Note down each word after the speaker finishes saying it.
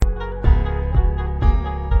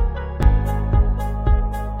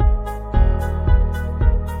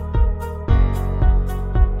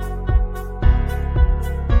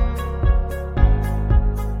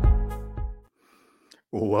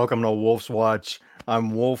Welcome to Wolf's Watch.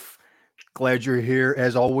 I'm Wolf. Glad you're here.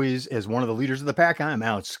 As always, as one of the leaders of the pack, I'm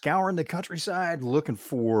out scouring the countryside looking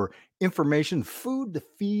for information, food to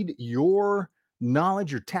feed your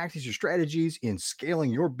knowledge, your tactics, your strategies in scaling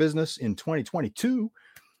your business in 2022.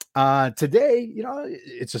 Today,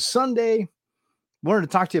 it's a Sunday. Wanted to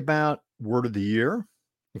talk to you about word of the year.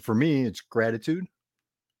 For me, it's gratitude.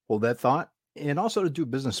 Hold that thought. And also to do a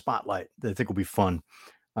business spotlight that I think will be fun.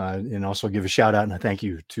 And also give a shout out and a thank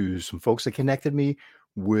you to some folks that connected me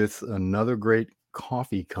with another great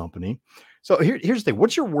coffee company. So here's the thing.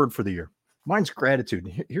 What's your word for the year? Mine's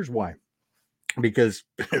gratitude. Here's why. Because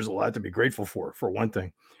there's a lot to be grateful for. For one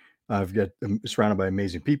thing, I've got surrounded by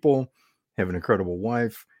amazing people, have an incredible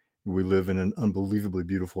wife. We live in an unbelievably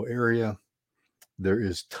beautiful area. There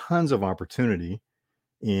is tons of opportunity,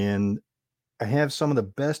 and I have some of the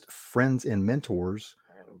best friends and mentors,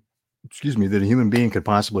 that a human being could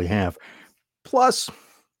possibly have. Plus,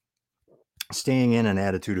 staying in an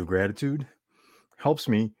attitude of gratitude helps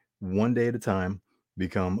me one day at a time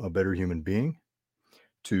become a better human being,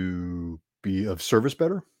 to be of service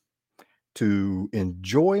better, to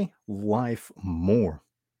enjoy life more.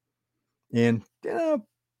 And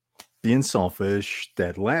being selfish,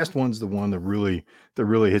 that last one's the one that really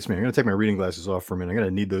hits me. I'm going to take my reading glasses off for a minute.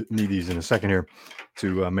 I'm going to need these in a second here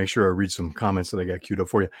to make sure I read some comments that I got queued up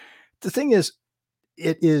for you. The thing is,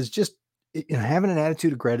 it is just having an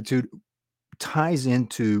attitude of gratitude ties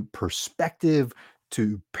into perspective,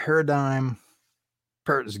 to paradigm.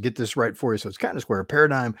 Get this right for you. So it's kind of square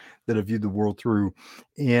paradigm that I viewed the world through,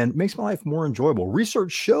 and makes my life more enjoyable.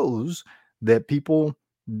 Research shows that people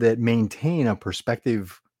that maintain a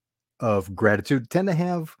perspective of gratitude tend to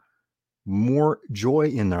have more joy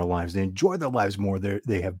in their lives. They enjoy their lives more.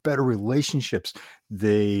 They have better relationships.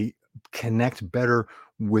 They connect better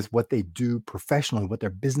with what they do professionally, what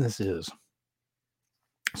their business is.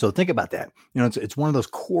 So think about that. It's one of those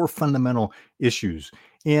core fundamental issues.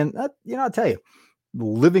 And I'll tell you,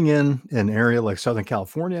 living in an area like Southern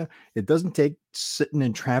California, it doesn't take sitting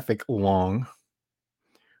in traffic long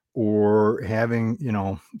or having,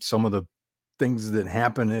 some of the things that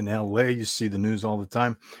happen in LA. You see the news all the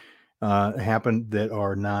time happen that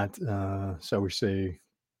are not, so we say,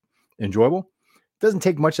 enjoyable. It doesn't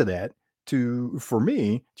take much of that for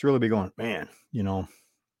me to really be going, man,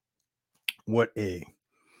 what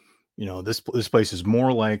this place is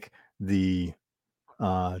more like the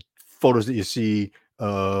photos that you see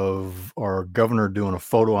of our governor doing a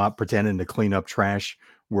photo op pretending to clean up trash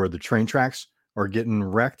where the train tracks are getting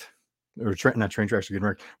wrecked, or not train tracks are getting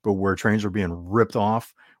wrecked, but where trains are being ripped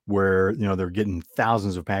off, where they're getting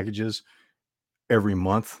thousands of packages every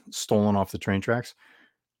month stolen off the train tracks.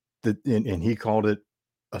 And he called it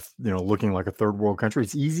looking like a third world country.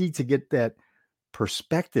 It's easy to get that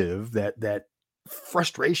perspective, that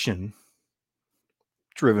frustration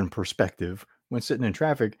driven perspective when sitting in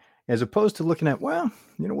traffic, as opposed to looking at, well,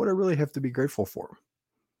 what I really have to be grateful for.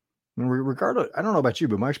 And regardless, I don't know about you,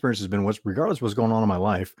 but my experience has been, regardless of what's going on in my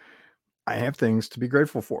life, I have things to be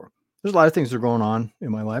grateful for. There's a lot of things that are going on in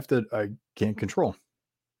my life that I can't control,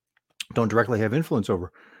 don't directly have influence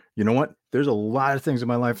over. You know what? There's a lot of things in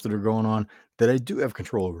my life that are going on that I do have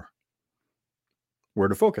control over. Where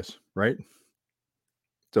to focus, right?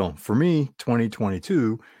 So for me,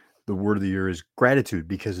 2022, the word of the year is gratitude,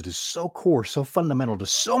 because it is so core, so fundamental to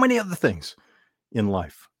so many other things in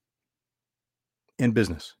life, in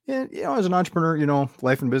business. And, as an entrepreneur,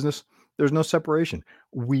 life and business, there's no separation.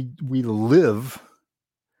 We live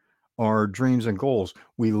our dreams and goals.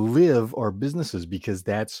 We live our businesses because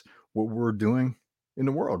that's what we're doing in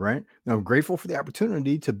the world, right? Now, I'm grateful for the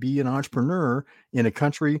opportunity to be an entrepreneur in a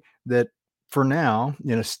country that, for now,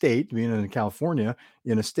 in a state, being in California,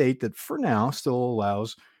 in a state that for now still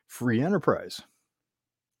allows free enterprise.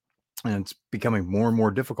 And it's becoming more and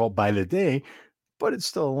more difficult by the day, but it's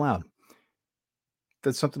still allowed.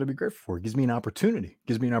 That's something to be grateful for. It gives me an opportunity. It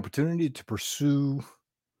gives me an opportunity to pursue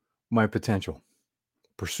my potential,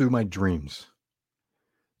 pursue my dreams,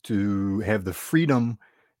 to have the freedom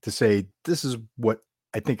to say, this is what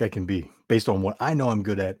I think I can be, based on what I know I'm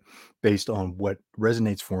good at, based on what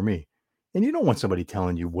resonates for me. And you don't want somebody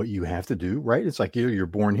telling you what you have to do, right? It's like, you're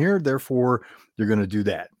born here, therefore you're going to do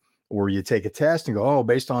that. Or you take a test and go, oh,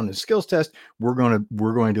 based on the skills test, we're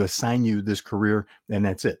going to assign you this career, and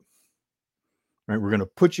that's it. Right? We're going to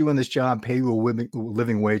put you in this job, pay you a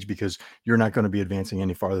living wage, because you're not going to be advancing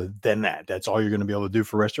any farther than that. That's all you're going to be able to do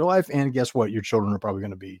for the rest of your life. And guess what? Your children are probably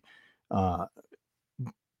going to be,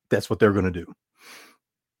 that's what they're going to do.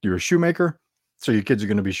 You're a shoemaker, so your kids are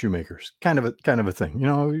going to be shoemakers. Kind of a thing.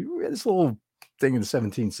 We had this little thing in the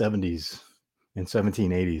 1770s and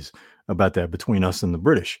 1780s about that between us and the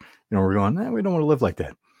British. We're going, we don't want to live like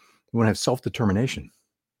that. We want to have self-determination.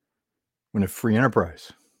 We want to have free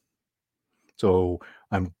enterprise. So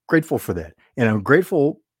I'm grateful for that. And I'm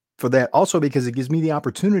grateful for that also because it gives me the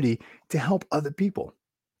opportunity to help other people.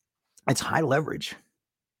 It's high leverage,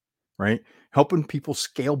 right? Helping people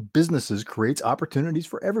scale businesses creates opportunities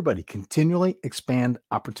for everybody. Continually expand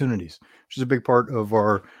opportunities, which is a big part of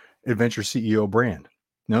our Adventure CEO brand.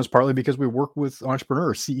 It's partly because we work with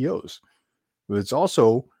entrepreneurs, CEOs, but it's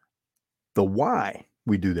also the why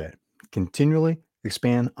we do that. Continually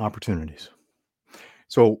expand opportunities.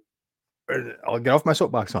 So I'll get off my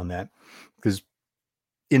soapbox on that because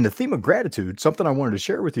in the theme of gratitude, something I wanted to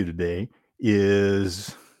share with you today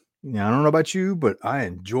is, I don't know about you, but I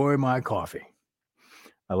enjoy my coffee.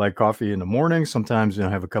 I like coffee in the morning. Sometimes I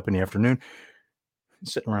have a cup in the afternoon.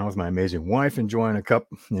 Sitting around with my amazing wife, enjoying a cup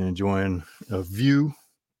and enjoying a view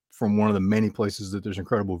from one of the many places that there's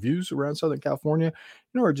incredible views around Southern California,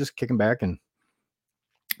 or just kicking back and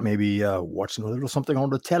maybe watching a little something on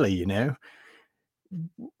the telly, I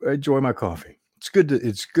enjoy my coffee. It's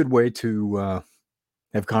a good way to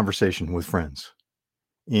have conversation with friends.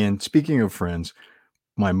 And speaking of friends,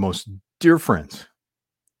 my most dear friends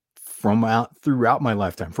from out throughout my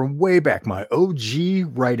lifetime, from way back, my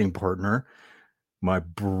OG writing partner, my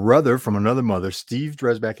brother from another mother, Steve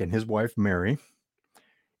Dresbach, and his wife, Mary,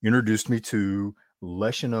 introduced me to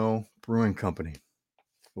Les Cheneaux Brewing Company,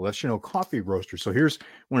 Les Cheneaux Coffee Roaster. So I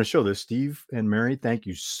want to show this. Steve and Mary, thank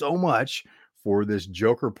you so much for this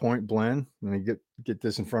Joker Point blend. Let me get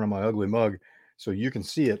this in front of my ugly mug so you can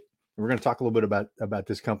see it. We're going to talk a little bit about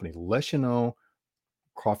this company, Les Cheneaux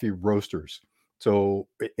Coffee Roasters. So,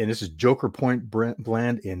 and this is Joker Point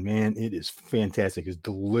blend, and man, it is fantastic. It's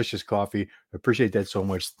delicious coffee. I appreciate that so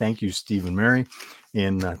much. Thank you, Steve and Mary,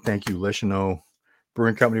 and thank you, Les Cheneaux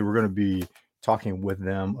Brewing Company. We're going to be talking with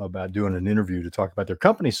them about doing an interview to talk about their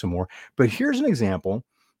company some more. But here's an example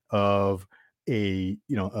of a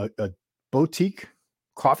boutique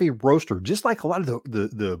coffee roaster, just like a lot of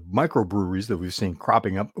the microbreweries that we've seen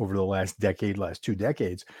cropping up over the last 2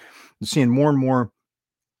 decades. We're seeing more and more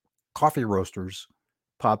coffee roasters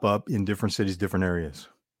pop up in different cities, different areas.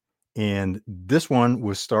 And this one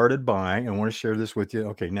was started by, I want to share this with you.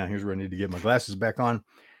 Okay, now here's where I need to get my glasses back on,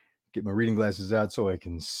 get my reading glasses out so I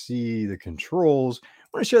can see the controls. I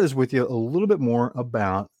want to share this with you a little bit more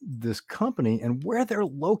about this company and where they're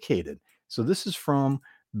located. So this is from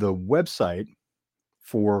the website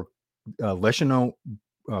for Les Cheneaux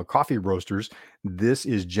Coffee Roasters. This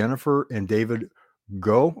is Jennifer and David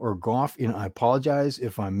Go or Goff. I apologize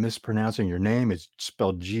if I'm mispronouncing your name. It's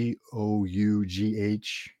spelled Gough.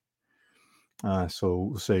 So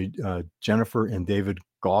we'll say Jennifer and David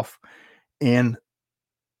Goff. And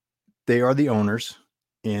they are the owners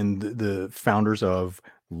and the founders of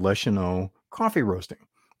Les Cheneaux Coffee Roasting.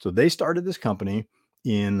 So they started this company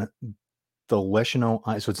in the Les Cheneaux.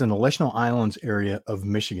 So it's in the Les Cheneaux Islands area of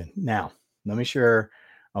Michigan. Now, let me share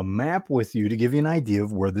a map with you to give you an idea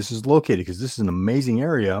of where this is located, because this is an amazing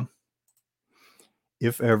area.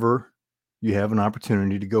 If ever you have an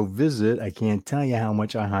opportunity to go visit, I can't tell you how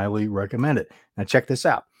much I highly recommend it. Now check this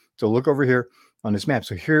out. So look over here on this map.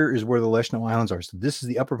 So here is where the Les Cheneaux Islands are. So this is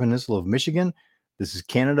the Upper Peninsula of Michigan. This is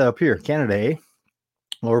Canada up here. Canada, eh?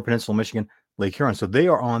 Lower Peninsula of Michigan, Lake Huron. So they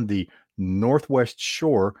are on the northwest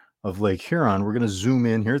shore of Lake Huron. We're going to zoom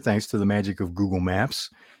in here thanks to the magic of Google Maps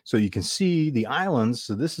so you can see the islands.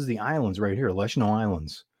 So this is the islands right here, Les Cheneaux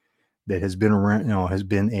Islands, that has been around, has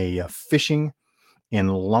been a fishing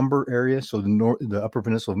and lumber area. So the Upper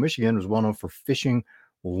Peninsula of Michigan was well known for fishing,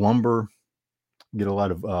 lumber, get a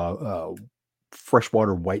lot of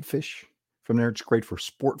freshwater whitefish from there. It's great for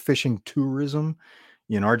sport fishing, tourism.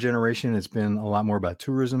 In our generation, it's been a lot more about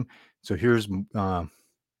tourism. So here's the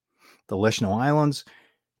Les Cheneaux Islands.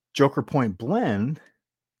 Joker Point blend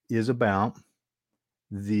is about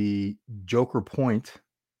the Joker Point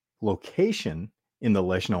location in the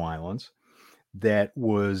Les Cheneaux Islands that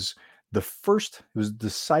was the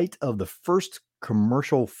site of the first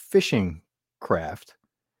commercial fishing craft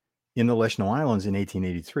in the Les Cheneaux Islands in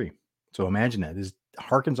 1883. So imagine that. This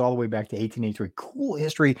harkens all the way back to 1883. Cool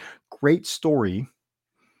history, great story.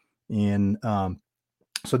 And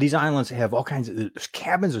so these islands have all kinds of there's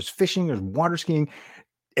cabins, there's fishing, there's water skiing.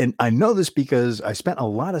 And I know this because I spent a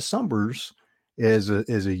lot of summers as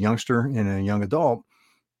a youngster and a young adult.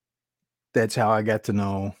 That's how I got to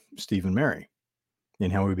know Steve and Mary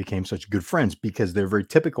and how we became such good friends, because they're very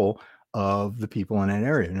typical of the people in that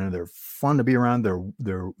area. They're fun to be around.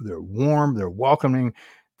 They're warm. They're welcoming.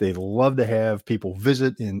 They love to have people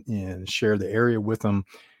visit and share the area with them.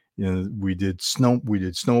 We did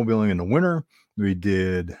snowmobiling in the winter. We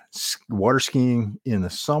did water skiing in the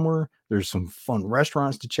summer. There's some fun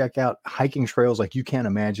restaurants to check out, hiking trails like you can't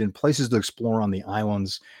imagine, places to explore on the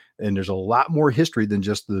islands, and there's a lot more history than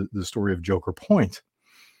just the story of Joker Point.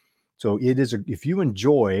 So if you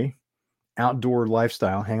enjoy outdoor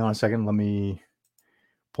lifestyle, hang on a second, let me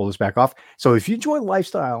pull this back off. So if you enjoy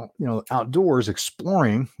lifestyle, outdoors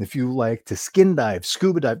exploring, if you like to skin dive,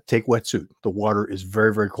 scuba dive, take wetsuit. The water is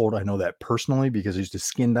very, very cold. I know that personally because I used to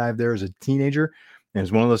skin dive there as a teenager. And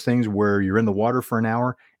it's one of those things where you're in the water for an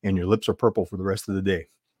hour and your lips are purple for the rest of the day.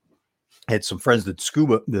 I had some friends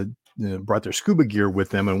that brought their scuba gear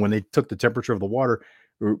with them. And when they took the temperature of the water,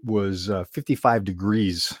 it was 55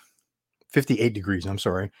 degrees, 58 degrees. I'm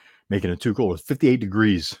sorry, making it too cold. It's 58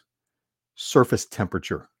 degrees surface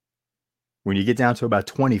temperature. When you get down to about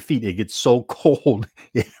 20 feet, it gets so cold,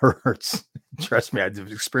 it hurts. Trust me, I've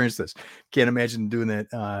experienced this. Can't imagine doing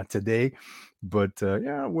that today. But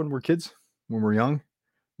yeah, when we're kids, when we're young,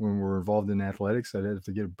 when we're involved in athletics, I'd have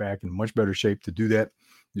to get back in much better shape to do that.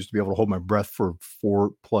 Used to be able to hold my breath for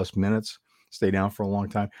 4+ minutes, stay down for a long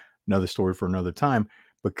time. Another story for another time.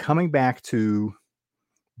 But coming back to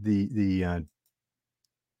the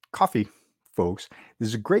coffee folks, this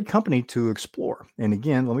is a great company to explore. And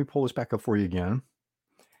again, let me pull this back up for you again.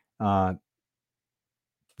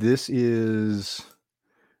 This is,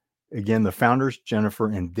 again, the founders, Jennifer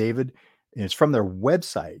and David. And it's from their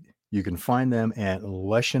website. You can find them at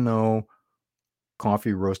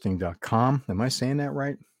lescheneauxcoffeeroasting.com. Am I saying that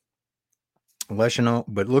right? Lescheneaux,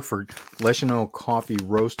 but look for Lescheneaux Coffee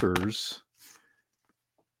Roasters.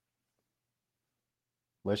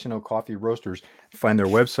 Lescheneaux Coffee Roasters. Find their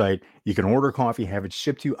website. You can order coffee, have it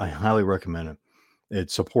shipped to you. I highly recommend it. It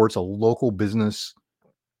supports a local business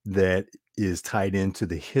that is tied into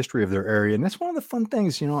the history of their area. And that's one of the fun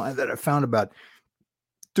things, that I found about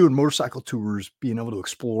doing motorcycle tours, being able to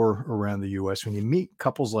explore around the US. When you meet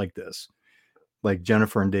couples like this, like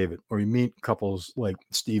Jennifer and David, or you meet couples like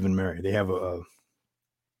Steve and Mary, they have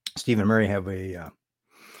Steve and Mary have a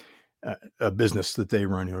business that they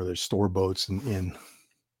run, they store boats and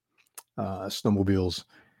snowmobiles.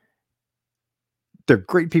 They're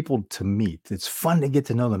great people to meet. It's fun to get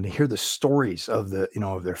to know them, to hear the stories of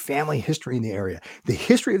of their family history in the area, the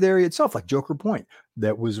history of the area itself, like Joker Point.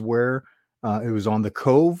 That was where it was on the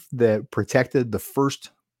cove that protected the first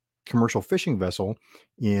commercial fishing vessel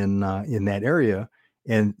in that area.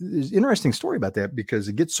 And there's an interesting story about that because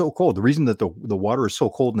it gets so cold. The reason that the water is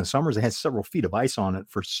so cold in the summer is it has several feet of ice on it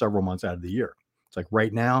for several months out of the year. It's like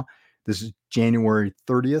right now, this is January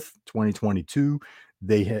 30th, 2022.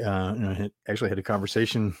 They actually had a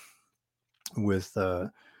conversation with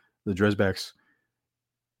the Dresbacks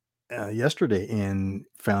yesterday and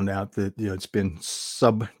found out that it's been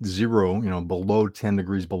sub-zero, below 10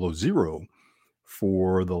 degrees below zero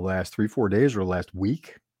for the last 3-4 days or last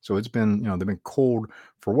week. So it's been, they've been cold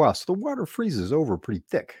for a while. So the water freezes over pretty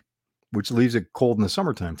thick, which leaves it cold in the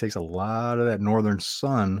summertime. It takes a lot of that northern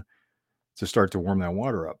sun to start to warm that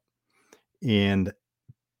water up. And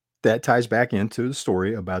that ties back into the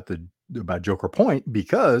story about Joker Point,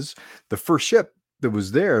 because the first ship that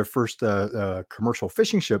was there, first commercial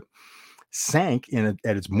fishing ship, sank at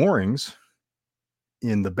its moorings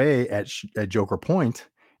in the bay at Joker Point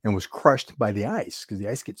and was crushed by the ice because the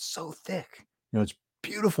ice gets so thick. It's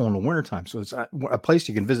beautiful in the wintertime. So it's a place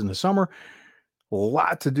you can visit in the summer. A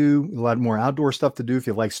lot to do, a lot more outdoor stuff to do if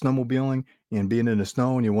you like snowmobiling and being in the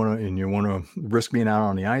snow and you want to risk being out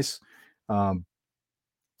on the ice.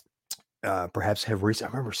 Perhaps have races. I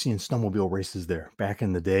remember seeing snowmobile races there back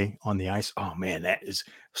in the day on the ice. Oh man, that is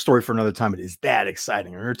a story for another time. It is that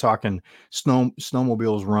exciting. We're talking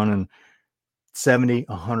snowmobiles running 70,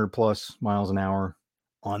 100 plus miles an hour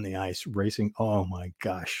on the ice racing. Oh my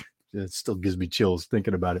gosh, it still gives me chills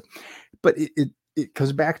thinking about it. But it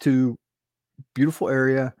comes back to beautiful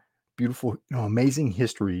area, beautiful, amazing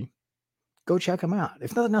history. Go check them out.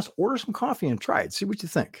 If nothing else, order some coffee and try it. See what you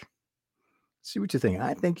think.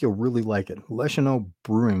 I think you'll really like it. Lescheneaux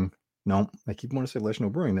Brewing. No, I keep wanting to say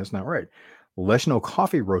Lescheneaux Brewing. That's not right. Lescheneaux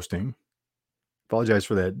Coffee Roasting. Apologize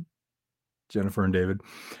for that, Jennifer and David.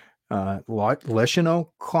 Lescheneaux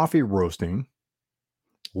Coffee Roasting.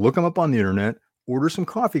 Look them up on the internet. Order some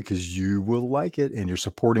coffee because you will like it, and you're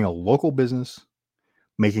supporting a local business,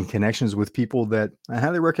 making connections with people that I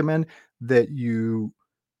highly recommend that you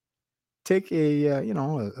take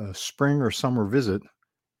a spring or summer visit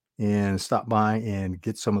and stop by and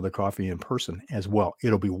get some of the coffee in person as well.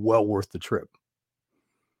 It'll be well worth the trip.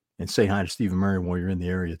 And say hi to Steve and Mary while you're in the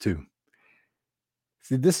area too.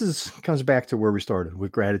 See, this comes back to where we started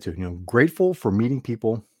with gratitude. Grateful for meeting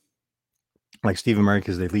people like Steve and Mary,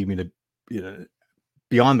 because they lead me to, you know,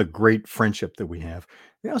 beyond the great friendship that we have,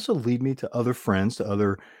 they also lead me to other friends, to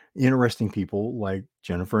other interesting people like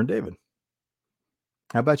Jennifer and David.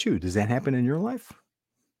 How about you? Does that happen in your life?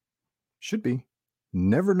 Should be.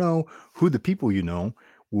 Never know who the people you know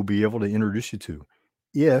will be able to introduce you to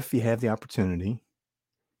if you have the opportunity.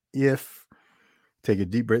 If take a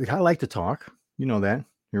deep breath. I like to talk. You know that.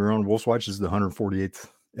 You're on Wolf's Watch. This is the 148th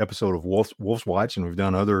episode of Wolf's Watch, and we've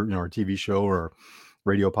done other, our TV show or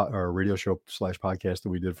radio show slash podcast that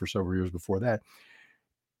we did for several years before that.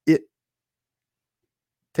 It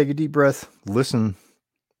Take a deep breath, listen,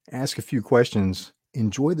 ask a few questions,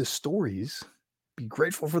 enjoy the stories, be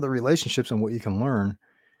grateful for the relationships and what you can learn,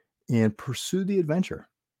 and pursue the adventure.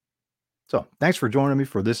 So, thanks for joining me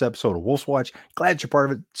for this episode of Wolf's Watch. Glad you're part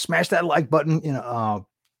of it. Smash that like button.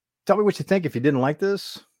 Tell me what you think. If you didn't like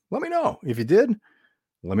this, let me know. If you did,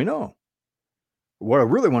 let me know. What I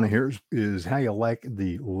really want to hear is how you like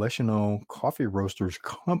the Lescheneau Coffee Roasters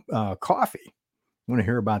coffee. I want to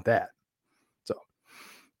hear about that. So,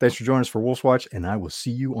 thanks for joining us for Wolf's Watch, and I will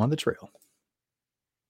see you on the trail.